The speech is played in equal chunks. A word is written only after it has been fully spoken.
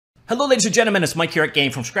Hello ladies and gentlemen, it's Mike here at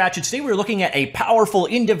Game From Scratch, and today we're looking at a powerful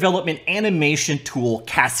in-development animation tool,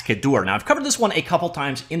 Cascadeur. Now I've covered this one a couple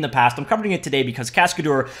times in the past. I'm covering it today because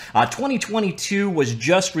Cascadeur 2022 was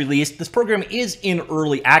just released. This program is in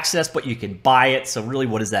early access, but you can buy it, so really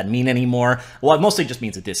what does that mean anymore? Well, it mostly just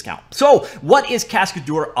means a discount. So what is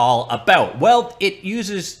Cascadeur all about? Well,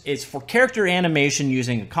 it's for character animation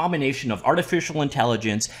using a combination of artificial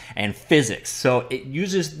intelligence and physics. So it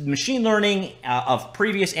uses machine learning of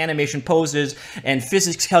previous animation poses and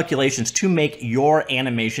physics calculations to make your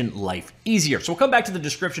animation life easier. So we'll come back to the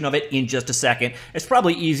description of it in just a second. It's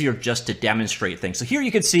probably easier just to demonstrate things. So here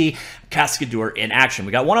you can see Cascadeur in action.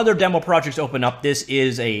 We got one other demo project open up. This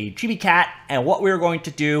is a chibi cat, and what we're going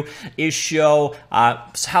to do is show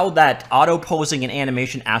how that auto posing and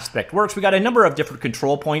animation aspect works. We got a number of different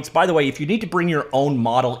control points. By the way, if you need to bring your own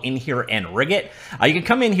model in here and rig it, you can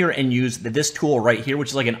come in here and use this tool right here, which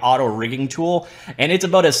is like an auto rigging tool, and it's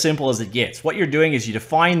about as simple as it gets. What you're doing is you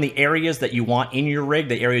define the areas that you want in your rig,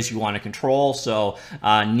 the areas you want to control, so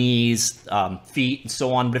knees, feet, and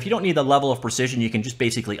so on. But if you don't need the level of precision, you can just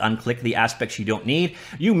basically unclick the aspects you don't need.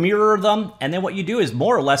 You mirror them, and then what you do is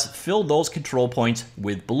more or less fill those control points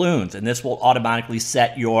with balloons, and this will automatically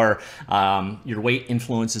set your weight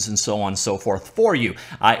influences and so on and so forth for you.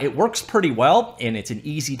 It works pretty well, and it's an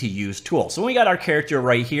easy to use tool. So we got our character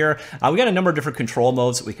right here. We got a number of different control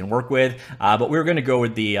modes that we can work with, but we're going to go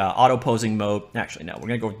with the auto posing mode. Actually, no, we're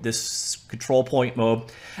going to go with this control point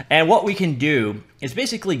mode. And what we can do is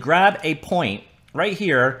basically grab a point right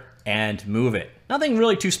here and move it. Nothing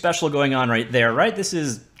really too special going on right there, right? This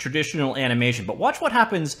is traditional animation, but watch what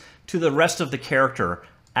happens to the rest of the character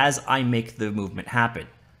as I make the movement happen.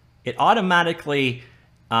 It automatically,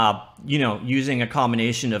 using a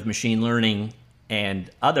combination of machine learning and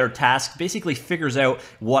other tasks, basically figures out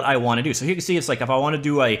what I want to do. So here you can see it's like if I want to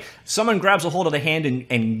do someone grabs a hold of the hand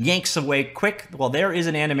and yanks away quick, well, there is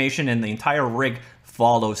an animation and the entire rig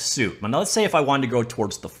follows suit. Now let's say if I wanted to go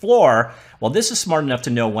towards the floor, well, this is smart enough to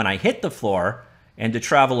know when I hit the floor and to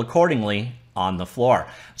travel accordingly on the floor.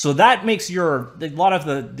 So that makes a lot of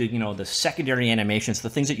the secondary animations, the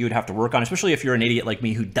things that you would have to work on, especially if you're an idiot like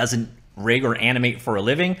me who doesn't rig or animate for a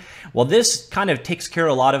living. Well, this kind of takes care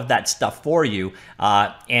of a lot of that stuff for you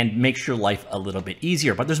and makes your life a little bit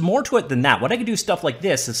easier. But there's more to it than that. What I can do stuff like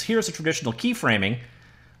this is here's a traditional keyframing,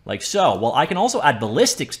 like so. Well, I can also add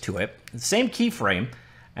ballistics to it, the same keyframe,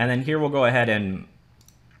 and then here we'll go ahead and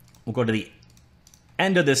we'll go to the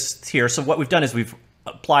end of this here. So what we've done is we've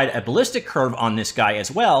applied a ballistic curve on this guy as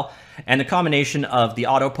well, and the combination of the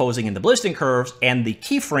auto posing and the ballistic curves and the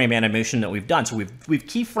keyframe animation that we've done. So we've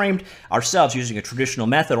keyframed ourselves using a traditional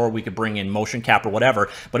method, or we could bring in motion cap or whatever.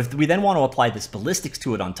 But if we then want to apply this ballistics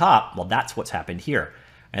to it on top, well, that's what's happened here.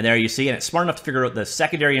 And there you see, and it's smart enough to figure out the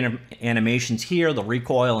secondary animations here, the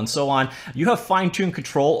recoil and so on. You have fine-tuned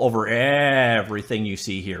control over everything you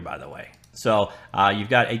see here, by the way. So you've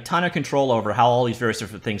got a ton of control over how all these various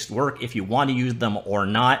different things work, if you want to use them or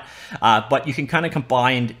not. But you can kind of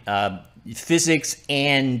combine physics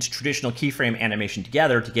and traditional keyframe animation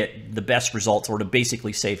together to get the best results, or to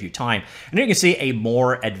basically save you time. And here you can see a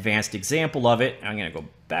more advanced example of it. I'm going to go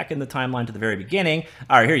back in the timeline to the very beginning.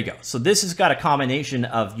 All right, here you go. So this has got a combination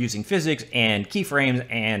of using physics and keyframes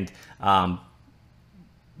and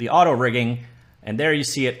the auto rigging. And there you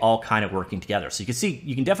see it all kind of working together. So you can see,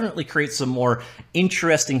 you can definitely create some more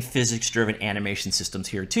interesting physics-driven animation systems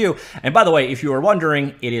here too. And by the way, if you were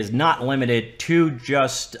wondering, it is not limited to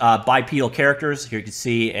just bipedal characters. Here you can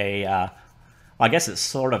see well, I guess it's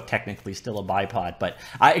sort of technically still a bipod, but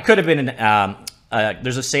it could have been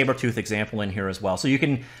there's a saber-tooth example in here as well. So you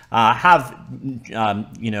can have,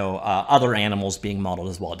 other animals being modeled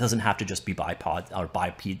as well. It doesn't have to just be bipod or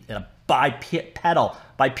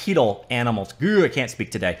bipedal animals. Ooh, I can't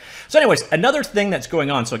speak today. So anyways, another thing that's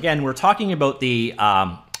going on. So again, we're talking about the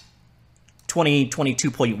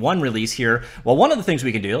 2022.1 release here. Well, one of the things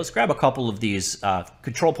we can do, let's grab a couple of these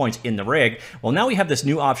control points in the rig. Well, now we have this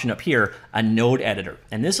new option up here, a node editor.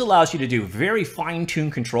 And this allows you to do very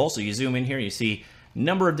fine-tuned control. So you zoom in here, you see a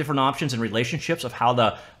number of different options and relationships of how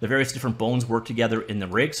the various different bones work together in the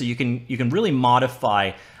rig. So you can really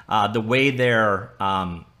modify the way their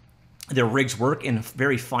rigs work in a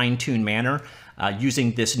very fine-tuned manner.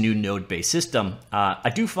 using this new node-based system.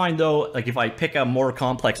 I do find though, like if I pick a more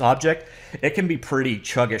complex object, it can be pretty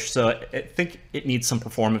chuggish. So I think it needs some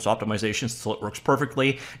performance optimizations so it works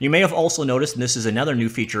perfectly. You may have also noticed, and this is another new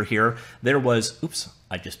feature here, there was, oops,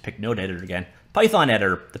 I just picked node editor again. Python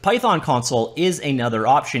editor. The Python console is another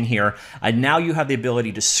option here. And now you have the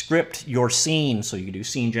ability to script your scene, so you can do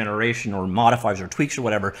scene generation or modifiers or tweaks or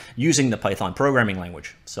whatever using the Python programming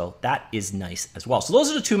language. So that is nice as well. So those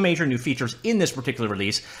are the two major new features in this particular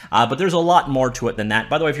release, but there's a lot more to it than that.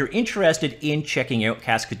 By the way, if you're interested in checking out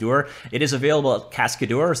Cascadeur, it is available at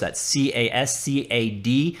Cascadeur. That's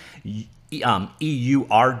CASCAD.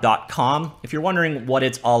 EUR.com. If you're wondering what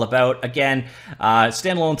it's all about, again,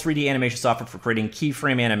 standalone 3D animation software for creating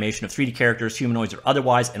keyframe animation of 3D characters, humanoids or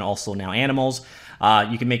otherwise, and also now animals.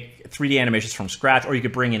 You can make 3D animations from scratch, or you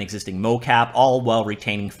could bring in existing mocap, all while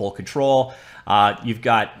retaining full control. You've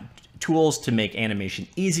got tools to make animation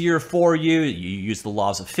easier for you. You use the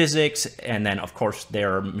laws of physics, and then of course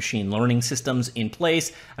there are machine learning systems in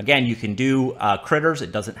place. Again, you can do critters.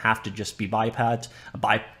 It doesn't have to just be bipedal.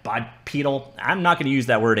 I'm not going to use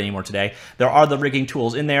that word anymore today. There are the rigging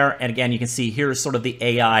tools in there, and again, you can see here's sort of the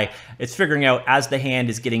AI. It's figuring out as the hand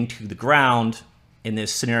is getting to the ground. In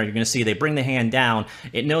this scenario, you're going to see they bring the hand down.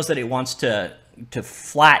 It knows that it wants to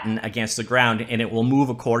flatten against the ground, and it will move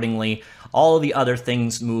accordingly. All of the other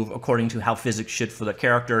things move according to how physics should for the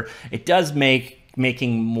character. It does make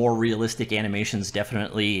making more realistic animations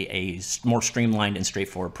definitely a more streamlined and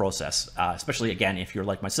straightforward process, especially, again, if you're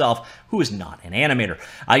like myself, who is not an animator.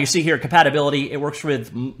 You see here, compatibility, it works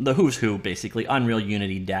with the who's who, basically, Unreal,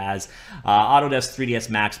 Unity, DAZ, Autodesk, 3ds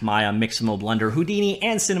Max, Maya, Mixamo, Blender, Houdini,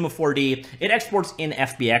 and Cinema 4D. It exports in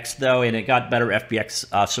FBX, though, and it got better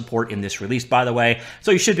FBX support in this release, by the way,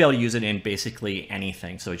 so you should be able to use it in basically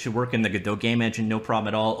anything. So it should work in the Godot game engine, no problem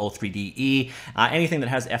at all, O3DE, anything that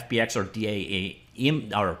has FBX or DAE,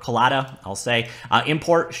 or Collada, I'll say.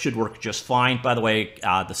 Import should work just fine. By the way,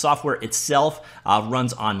 the software itself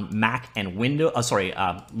runs on Mac and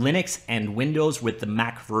Linux and Windows, with the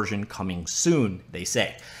Mac version coming soon, they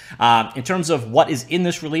say. In terms of what is in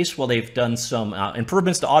this release, well, they've done some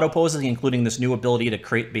improvements to auto posing, including this new ability to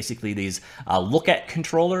create basically these look at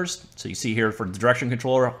controllers. So you see here for the direction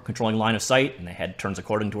controller, controlling line of sight, and the head turns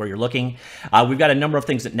according to where you're looking. We've got a number of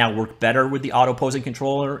things that now work better with the auto posing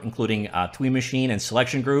controller, including Tween Machine and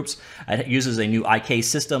selection groups. It uses a new IK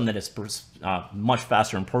system that is much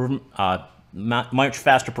faster much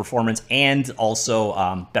faster performance, and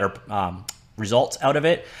also better results out of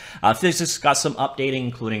it. Physics got some updating,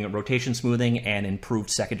 including rotation smoothing and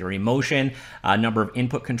improved secondary motion. A number of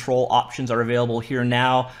input control options are available here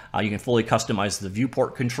now. You can fully customize the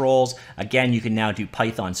viewport controls. Again, you can now do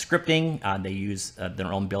Python scripting. They use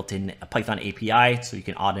their own built-in Python API, so you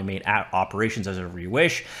can automate operations as ever you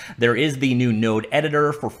wish. There is the new node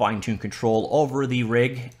editor for fine-tuned control over the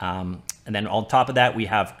rig. And then on top of that, we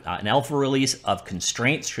have an alpha release of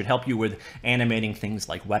constraints, should help you with animating things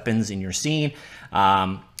like weapons in your scene.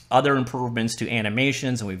 Other improvements to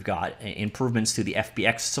animations, and we've got improvements to the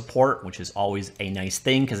FBX support, which is always a nice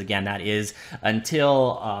thing, because again, that is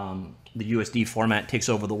until the USD format takes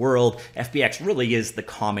over the world. FBX really is the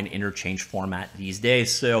common interchange format these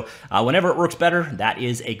days. So whenever it works better, that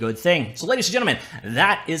is a good thing. So ladies and gentlemen,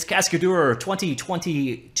 that is Cascadeur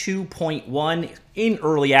 2022.1 in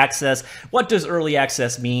early access. What does early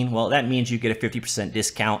access mean? Well, that means you get a 50%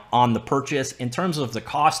 discount on the purchase. In terms of the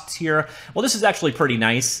costs here, well, this is actually pretty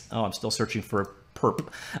nice. Oh, I'm still searching for perp.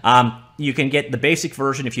 You can get the basic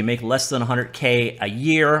version if you make less than 100K a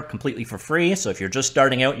year completely for free. So if you're just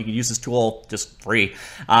starting out, you can use this tool just free.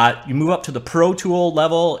 You move up to the pro tool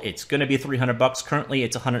level, it's going to be $300. Currently,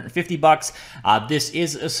 it's $150. This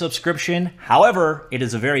is a subscription. However, it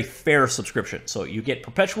is a very fair subscription. So you get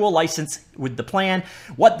perpetual license with the plan.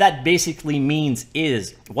 What that basically means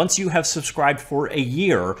is once you have subscribed for a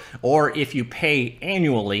year, or if you pay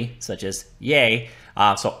annually, such as Yay,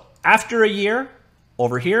 so after a year,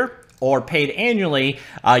 over here, or paid annually,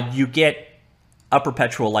 you get a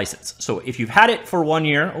perpetual license. So if you've had it for 1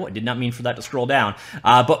 year, oh, I did not mean for that to scroll down,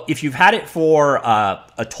 but if you've had it for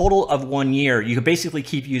a total of 1 year, you can basically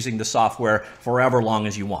keep using the software forever long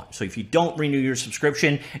as you want. So if you don't renew your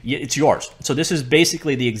subscription, it's yours. So this is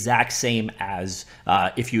basically the exact same as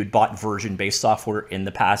if you had bought version-based software in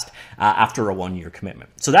the past after a 1 year commitment.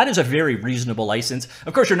 So that is a very reasonable license.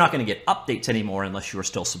 Of course, you're not going to get updates anymore unless you are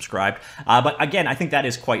still subscribed. But again, I think that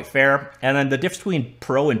is quite fair. And then the difference between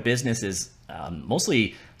pro and business is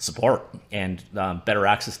mostly support and better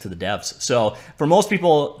access to the devs. So for most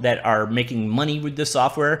people that are making money with this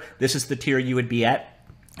software, this is the tier you would be at.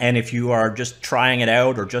 And if you are just trying it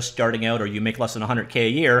out or just starting out or you make less than 100K a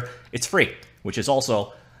year, it's free, which is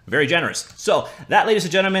also very generous. So that, ladies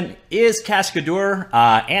and gentlemen, is Cascadeur,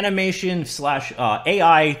 animation slash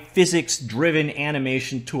AI physics-driven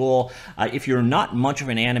animation tool. If you're not much of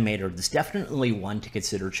an animator, this is definitely one to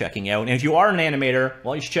consider checking out. And if you are an animator,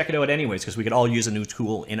 well, you should check it out anyways, because we could all use a new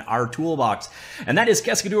tool in our toolbox. And that is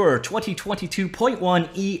Cascadeur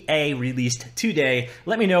 2022.1 EA, released today.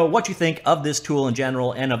 Let me know what you think of this tool in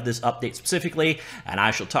general and of this update specifically, and I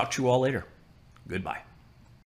shall talk to you all later. Goodbye.